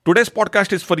Today's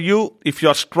podcast is for you if you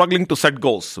are struggling to set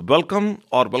goals.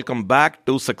 Welcome back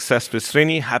to Success with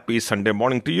Srini. Happy Sunday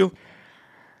morning to you.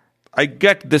 I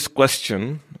get this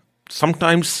question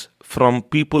sometimes from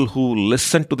people who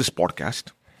listen to this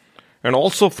podcast and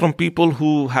also from people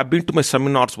who have been to my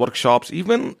seminars, workshops,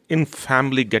 even in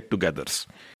family get-togethers.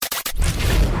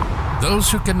 Those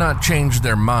who cannot change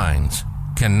their minds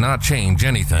cannot change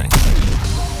anything.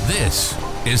 This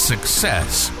is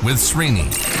Success with Srini.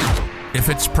 If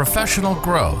it's professional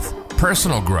growth,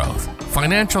 personal growth,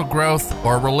 financial growth,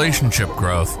 or relationship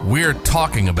growth, we're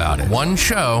talking about it. One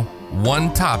show,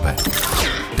 one topic.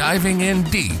 Diving in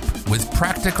deep with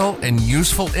practical and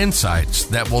useful insights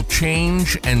that will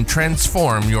change and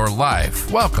transform your life.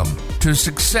 Welcome to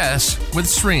Success with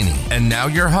Srini. And now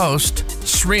your host,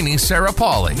 Srini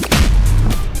Sarapalli.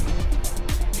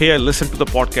 Hey, I listened to the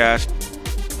podcast.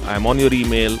 I'm on your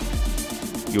email.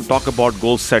 You talk about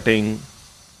goal setting.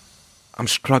 I'm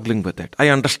struggling with it. I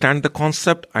understand the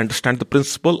concept. I understand the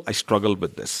principle. I struggle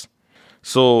with this.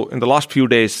 So in the last few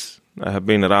days, I have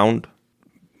been around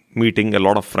meeting a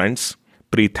lot of friends,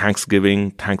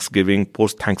 pre-Thanksgiving, Thanksgiving,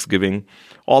 post-Thanksgiving,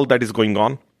 all that is going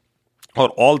on, or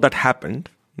all that happened.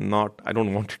 I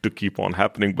don't want it to keep on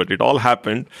happening, but it all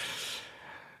happened.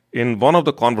 In one of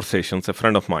the conversations, a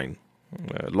friend of mine,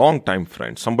 a long-time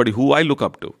friend, somebody who I look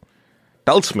up to,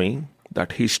 tells me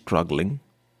that he's struggling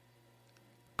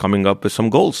coming up with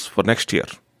some goals for next year.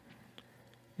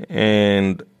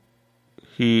 And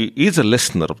he is a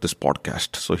listener of this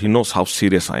podcast, so he knows how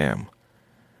serious I am.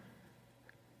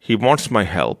 He wants my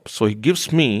help, so he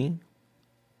gives me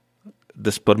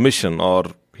this permission, or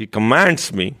he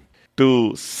commands me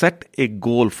to set a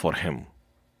goal for him.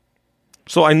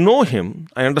 So I know him,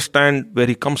 I understand where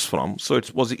he comes from, so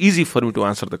it was easy for me to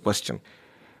answer the question.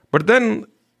 But then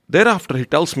thereafter, he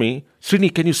tells me,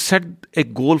 Srini, can you set a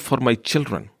goal for my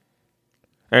children?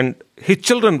 And his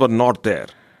children were not there.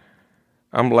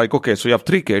 I'm like, okay, so you have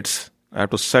 3 kids. I have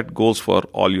to set goals for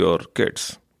all your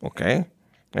kids. Okay.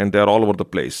 And they're all over the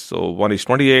place. So one is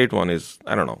 28, one is,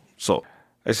 I don't know. So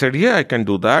I said, yeah, I can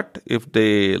do that if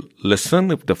they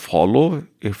listen, if they follow,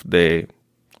 if they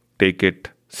take it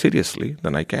seriously,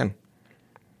 then I can.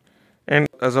 And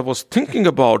as I was thinking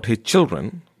about his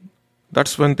children,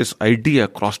 that's when this idea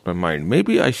crossed my mind.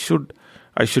 Maybe I should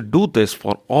do this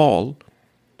for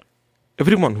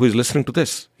everyone who is listening to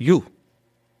this. You.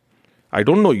 I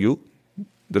don't know you.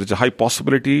 There is a high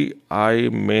possibility I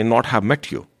may not have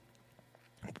met you.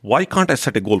 Why can't I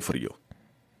set a goal for you?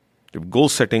 If goal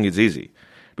setting is easy.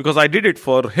 Because I did it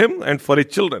for him and for his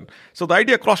children. So the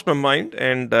idea crossed my mind,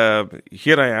 and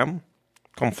here I am,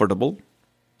 comfortable,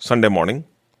 Sunday morning,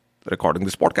 recording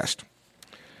this podcast.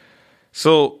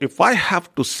 So if I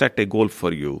have to set a goal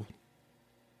for you,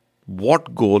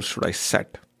 what goal should I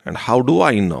set? And how do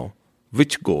I know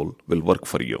which goal will work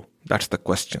for you? That's the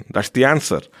question. That's the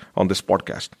answer on this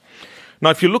podcast.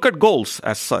 Now, if you look at goals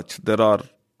as such,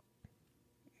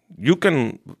 you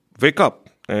can wake up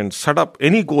and set up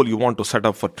any goal you want to set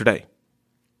up for today.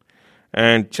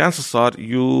 And chances are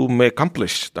you may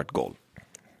accomplish that goal.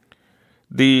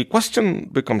 The question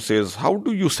becomes is, how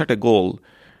do you set a goal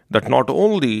that not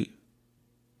only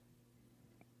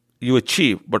you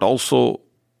achieve, but also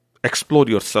explore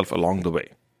yourself along the way.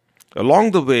 Along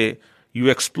the way, you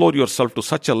explore yourself to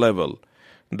such a level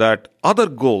that other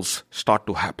goals start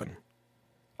to happen.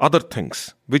 Other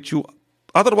things which you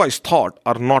otherwise thought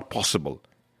are not possible,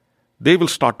 they will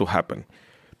start to happen.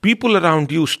 People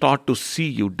around you start to see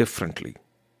you differently.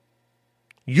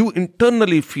 You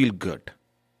internally feel good.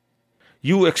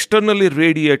 You externally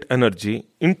radiate energy,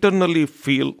 internally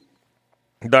feel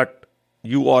that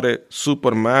you are a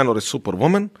superman or a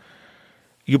superwoman.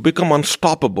 You become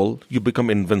unstoppable. You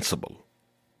become invincible.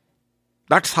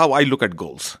 That's how I look at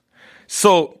goals.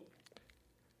 So,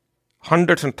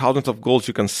 hundreds and thousands of goals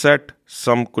you can set.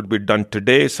 Some could be done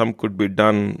today. Some could be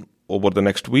done over the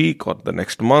next week or the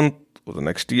next month or the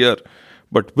next year.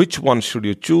 But which one should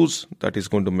you choose that is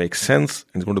going to make sense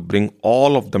and is going to bring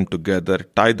all of them together,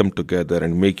 tie them together,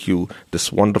 and make you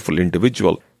this wonderful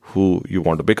individual who you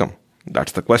want to become?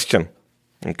 That's the question.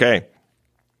 Okay.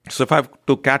 So if I have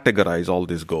to categorize all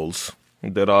these goals,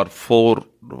 there are 4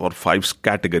 or 5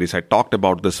 categories. I talked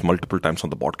about this multiple times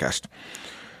on the podcast.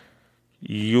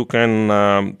 You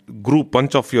can group a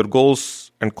bunch of your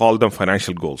goals and call them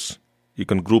financial goals. You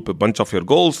can group a bunch of your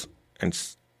goals and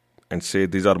say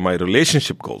these are my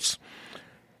relationship goals.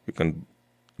 You can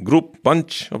group a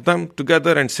bunch of them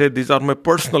together and say these are my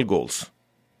personal goals.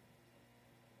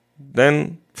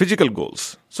 Then physical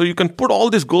goals. So you can put all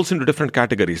these goals into different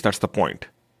categories. That's the point.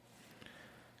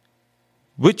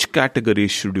 Which category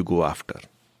should you go after?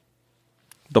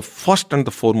 the first and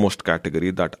the foremost category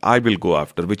that I will go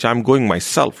after, which I'm going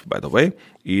myself, by the way,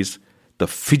 is the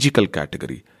physical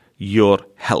category, your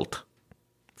health.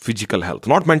 Physical health,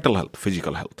 not mental health,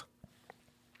 physical health.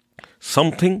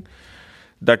 Something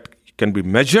that can be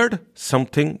measured,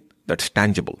 something that's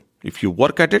tangible. If you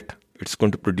work at it, it's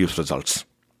going to produce results.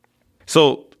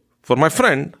 So for my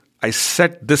friend, I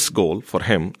set this goal for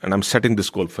him, and I'm setting this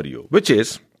goal for you, which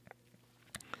is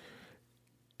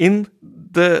in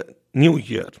the new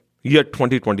year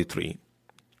 2023,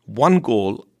 one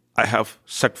goal I have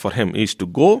set for him is to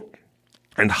go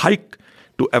and hike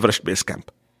to Everest Base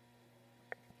Camp.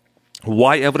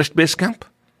 Why Everest Base Camp?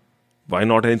 Why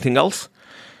not anything else?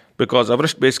 Because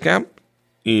Everest Base Camp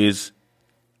is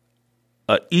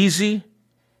an easy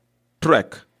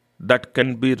trek that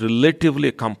can be relatively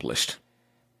accomplished.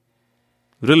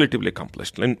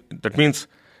 And that means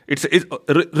it's a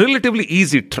relatively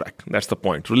easy trek. That's the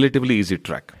point. Relatively easy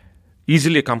trek.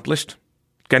 Easily accomplished.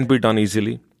 Can be done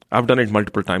easily. I've done it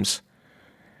multiple times.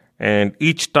 And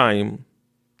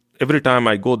every time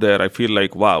I go there, I feel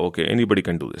like, wow, okay, anybody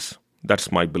can do this.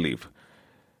 That's my belief.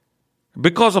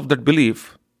 Because of that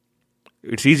belief,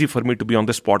 it's easy for me to be on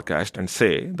this podcast and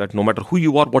say that no matter who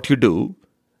you are, what you do,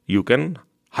 you can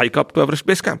hike up to Everest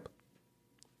Base Camp.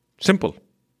 Simple.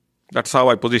 That's how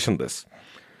I position this.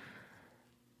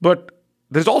 But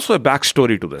there's also a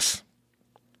backstory to this.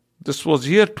 This was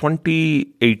year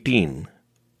 2018.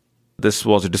 This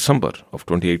was December of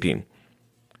 2018.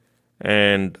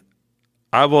 And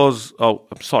I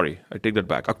take that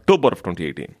back. October of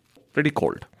 2018. Pretty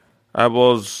cold. I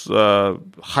was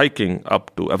hiking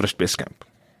up to Everest Base Camp.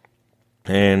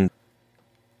 And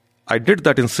I did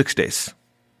that in 6 days.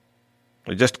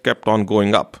 I just kept on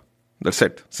going up. That's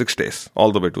it. 6 days,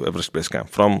 all the way to Everest Base Camp.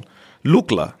 From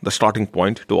Lukla, the starting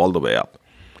point, to all the way up.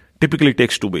 Typically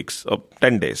takes 2 weeks,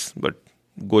 10 days. But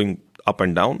going up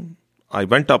and down, I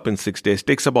went up in 6 days.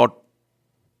 Takes about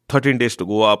 13 days to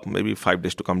go up, maybe 5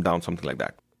 days to come down, something like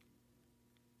that.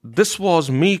 This was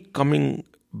me coming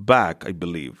back, I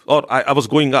believe. Or I was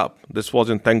going up. This was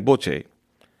in Tengboche.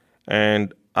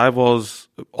 And a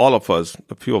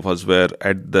few of us were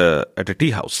at a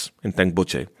tea house in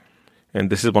Tengboche. And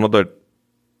this is one of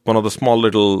the small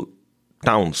little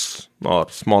towns or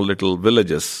small little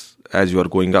villages as you are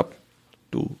going up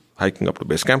to hiking up to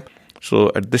base camp.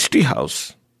 So at this tea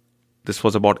house, this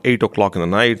was about 8 o'clock in the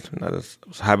night. And I was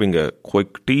having a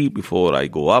quick tea before I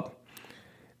go up.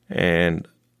 And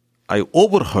I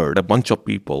overheard a bunch of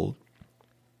people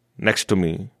next to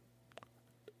me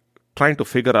trying to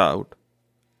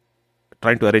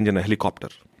arrange a helicopter.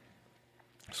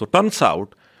 So turns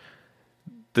out,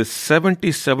 this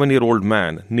 77-year-old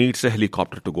man needs a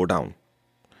helicopter to go down.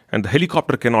 And the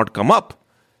helicopter cannot come up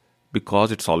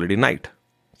because it's already night.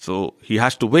 So he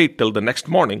has to wait till the next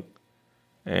morning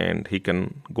and he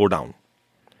can go down.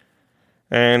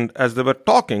 And as they were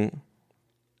talking,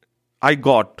 I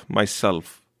got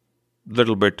myself a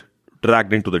little bit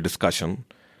dragged into the discussion.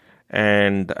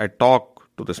 And I talked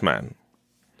to this man.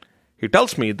 He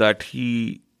tells me that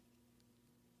he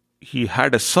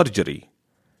had a surgery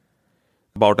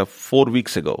about 4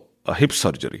 weeks ago, a hip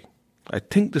surgery. I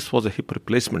think this was a hip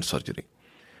replacement surgery.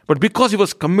 But because he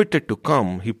was committed to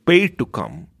come, he paid to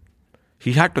come,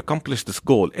 he had to accomplish this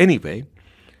goal anyway.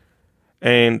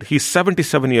 And he's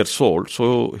 77 years old,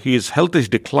 so his health is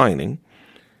declining.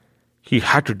 He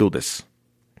had to do this.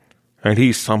 And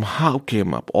he somehow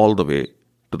came up all the way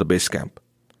to the base camp.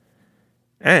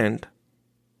 And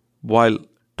while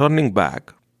turning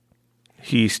back,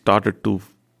 he started to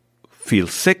feel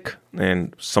sick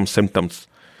and some symptoms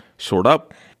showed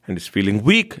up and he's feeling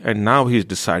weak, and now he's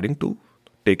deciding to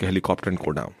take a helicopter and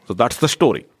go down. So that's the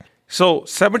story. So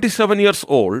 77 years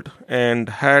old and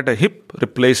had a hip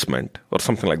replacement or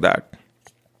something like that,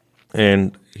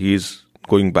 and he's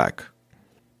going back.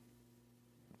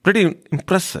 Pretty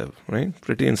impressive, right?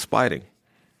 Pretty inspiring.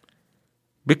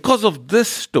 Because of this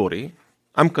story,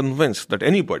 I'm convinced that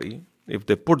anybody, if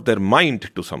they put their mind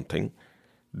to something,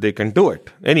 they can do it,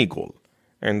 any goal.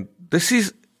 And this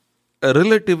is a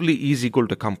relatively easy goal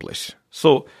to accomplish.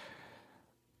 So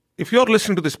if you're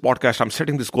listening to this podcast, I'm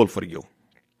setting this goal for you.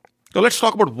 So let's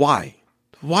talk about why.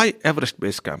 Why Everest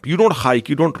Base Camp? You don't hike,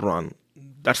 you don't run.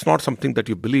 That's not something that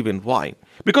you believe in. Why?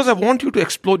 Because I want you to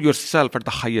explore yourself at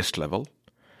the highest level.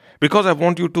 Because I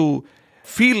want you to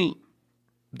feel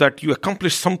that you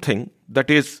accomplished something that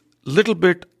is a little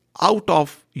bit out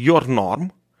of your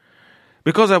norm.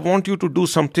 Because I want you to do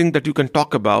something that you can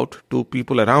talk about to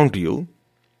people around you.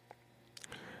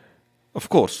 Of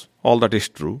course, all that is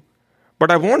true.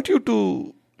 But I want you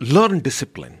to learn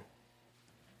discipline.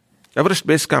 Everest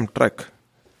Base Camp trek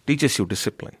teaches you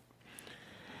discipline.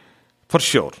 for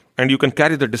sure. And you can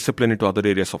carry the discipline into other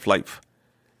areas of life.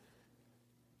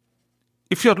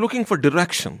 If you're looking for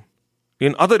direction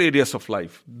in other areas of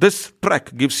life, this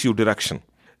trek gives you direction.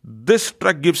 This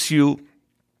trek gives you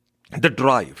the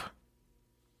drive.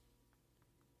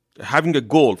 Having a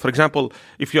goal. For example,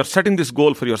 if you're setting this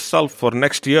goal for yourself for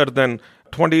next year, then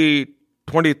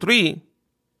 2023,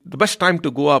 the best time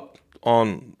to go up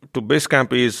to base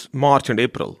camp is March and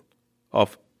April.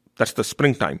 That's the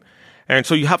springtime. And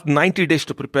so you have 90 days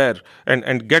to prepare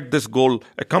and get this goal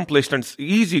accomplished. And it's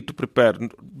easy to prepare.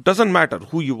 Doesn't matter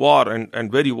who you are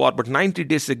and where you are, but 90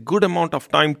 days is a good amount of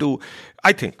time to,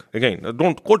 I think, again,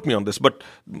 don't quote me on this, but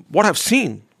what I've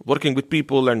seen working with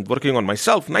people and working on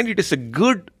myself, 90 days is a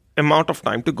good amount of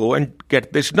time to go and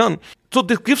get this done. So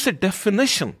this gives a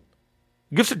definition.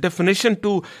 Gives a definition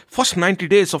to first 90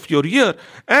 days of your year.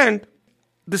 And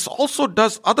this also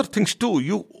does other things too.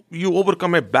 You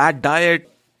overcome a bad diet,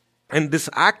 and this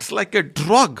acts like a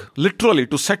drug, literally,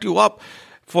 to set you up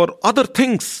for other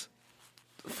things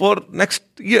for next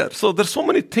year. So there's so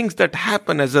many things that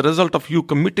happen as a result of you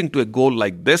committing to a goal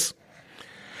like this.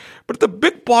 But the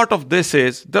big part of this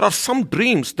is there are some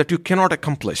dreams that you cannot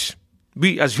accomplish.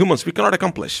 We as humans, we cannot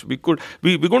accomplish. We're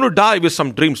going to die with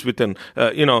some dreams within,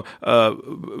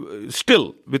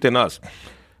 still within us.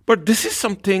 But this is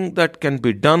something that can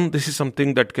be done. This is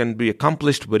something that can be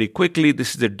accomplished very quickly.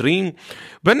 This is a dream.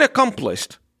 When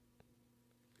accomplished,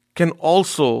 can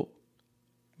also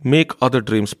make other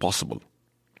dreams possible.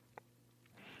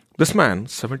 This man,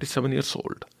 77 years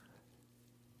old,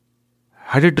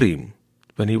 had a dream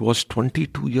when he was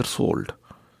 22 years old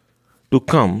to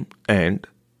come and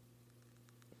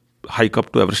hike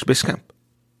up to Everest Base Camp.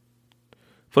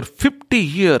 For 50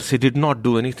 years, he did not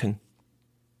do anything.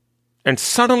 And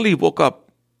suddenly woke up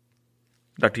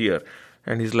that year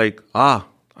and he's like, I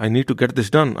need to get this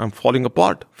done. I'm falling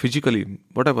apart physically,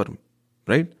 whatever,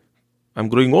 right? I'm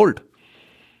growing old.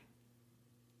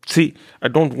 See, I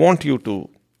don't want you to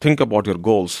think about your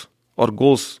goals or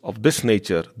goals of this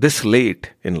nature this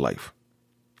late in life.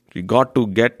 You got to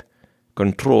get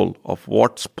control of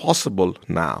what's possible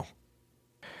now.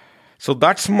 So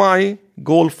that's my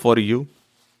goal for you,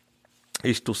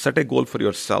 is to set a goal for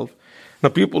yourself. Now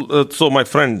so my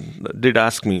friend did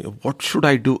ask me, what should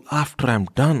I do after I'm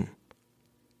done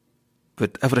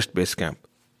with Everest Base Camp?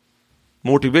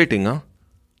 Motivating, huh?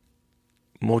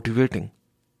 Motivating.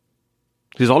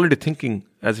 He's already thinking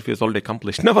as if he's already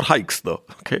accomplished. Never hikes though,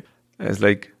 okay? It's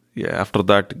like, after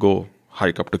that, go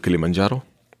hike up to Kilimanjaro.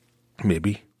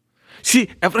 Maybe. See,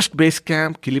 Everest Base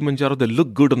Camp, Kilimanjaro, they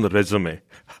look good on the resume.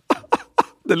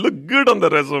 They look good on the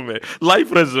resume,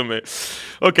 life resume.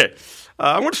 Okay,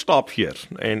 I'm going to stop here,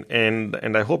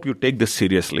 and I hope you take this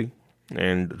seriously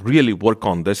and really work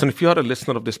on this. And if you are a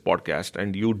listener of this podcast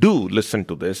and you do listen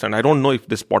to this, and I don't know if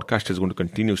this podcast is going to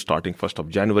continue starting 1st of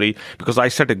January, because I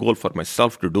set a goal for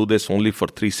myself to do this only for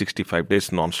 365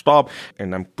 days non-stop,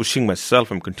 and I'm pushing myself,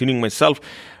 I'm continuing myself.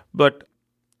 But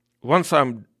once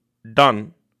I'm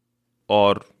done,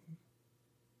 or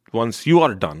once you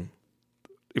are done,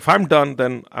 if I'm done,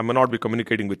 then I may not be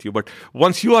communicating with you. But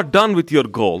once you are done with your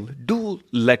goal, do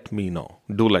let me know.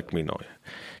 Do let me know.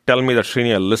 Tell me that,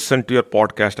 Srini, I listened to your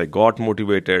podcast. I got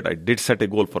motivated. I did set a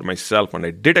goal for myself and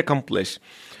I did accomplish.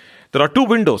 There are 2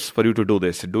 windows for you to do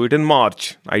this. Do it in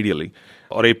March, ideally,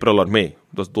 or April or May.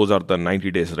 Those are the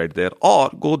 90 days right there. Or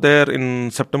go there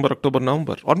in September, October,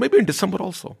 November, or maybe in December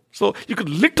also. So you could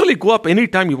literally go up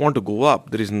anytime you want to go up.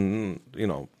 There is,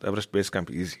 Everest Base Camp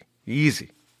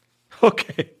easy.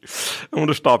 Okay, I'm going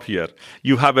to stop here.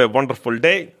 You have a wonderful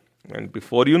day. And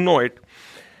before you know it,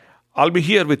 I'll be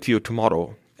here with you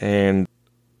tomorrow. And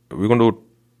we're going to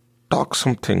talk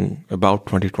something about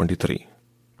 2023.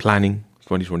 Planning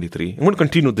 2023. I'm going to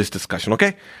continue this discussion,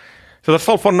 okay? So that's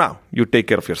all for now. You take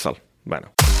care of yourself. Bye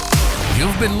now.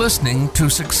 You've been listening to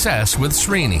Success with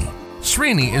Srini.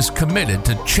 Srini is committed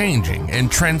to changing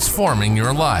and transforming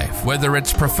your life, whether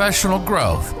it's professional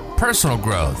growth, personal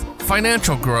growth,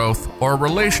 financial growth, or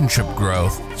relationship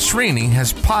growth. Srini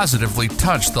has positively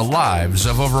touched the lives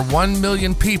of over 1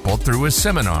 million people through his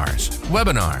seminars,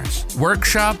 webinars,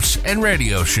 workshops, and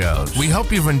radio shows. We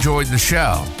hope you've enjoyed the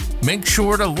show. Make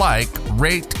sure to like,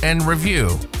 rate, and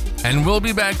review. And we'll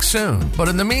be back soon. But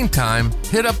in the meantime,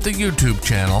 hit up the YouTube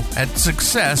channel at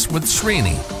Success with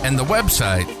Srini and the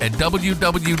website at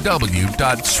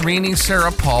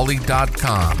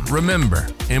www.srinisarapalli.com. Remember,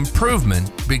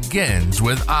 improvement begins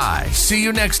with I. See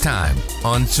you next time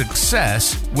on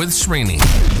Success with Srini.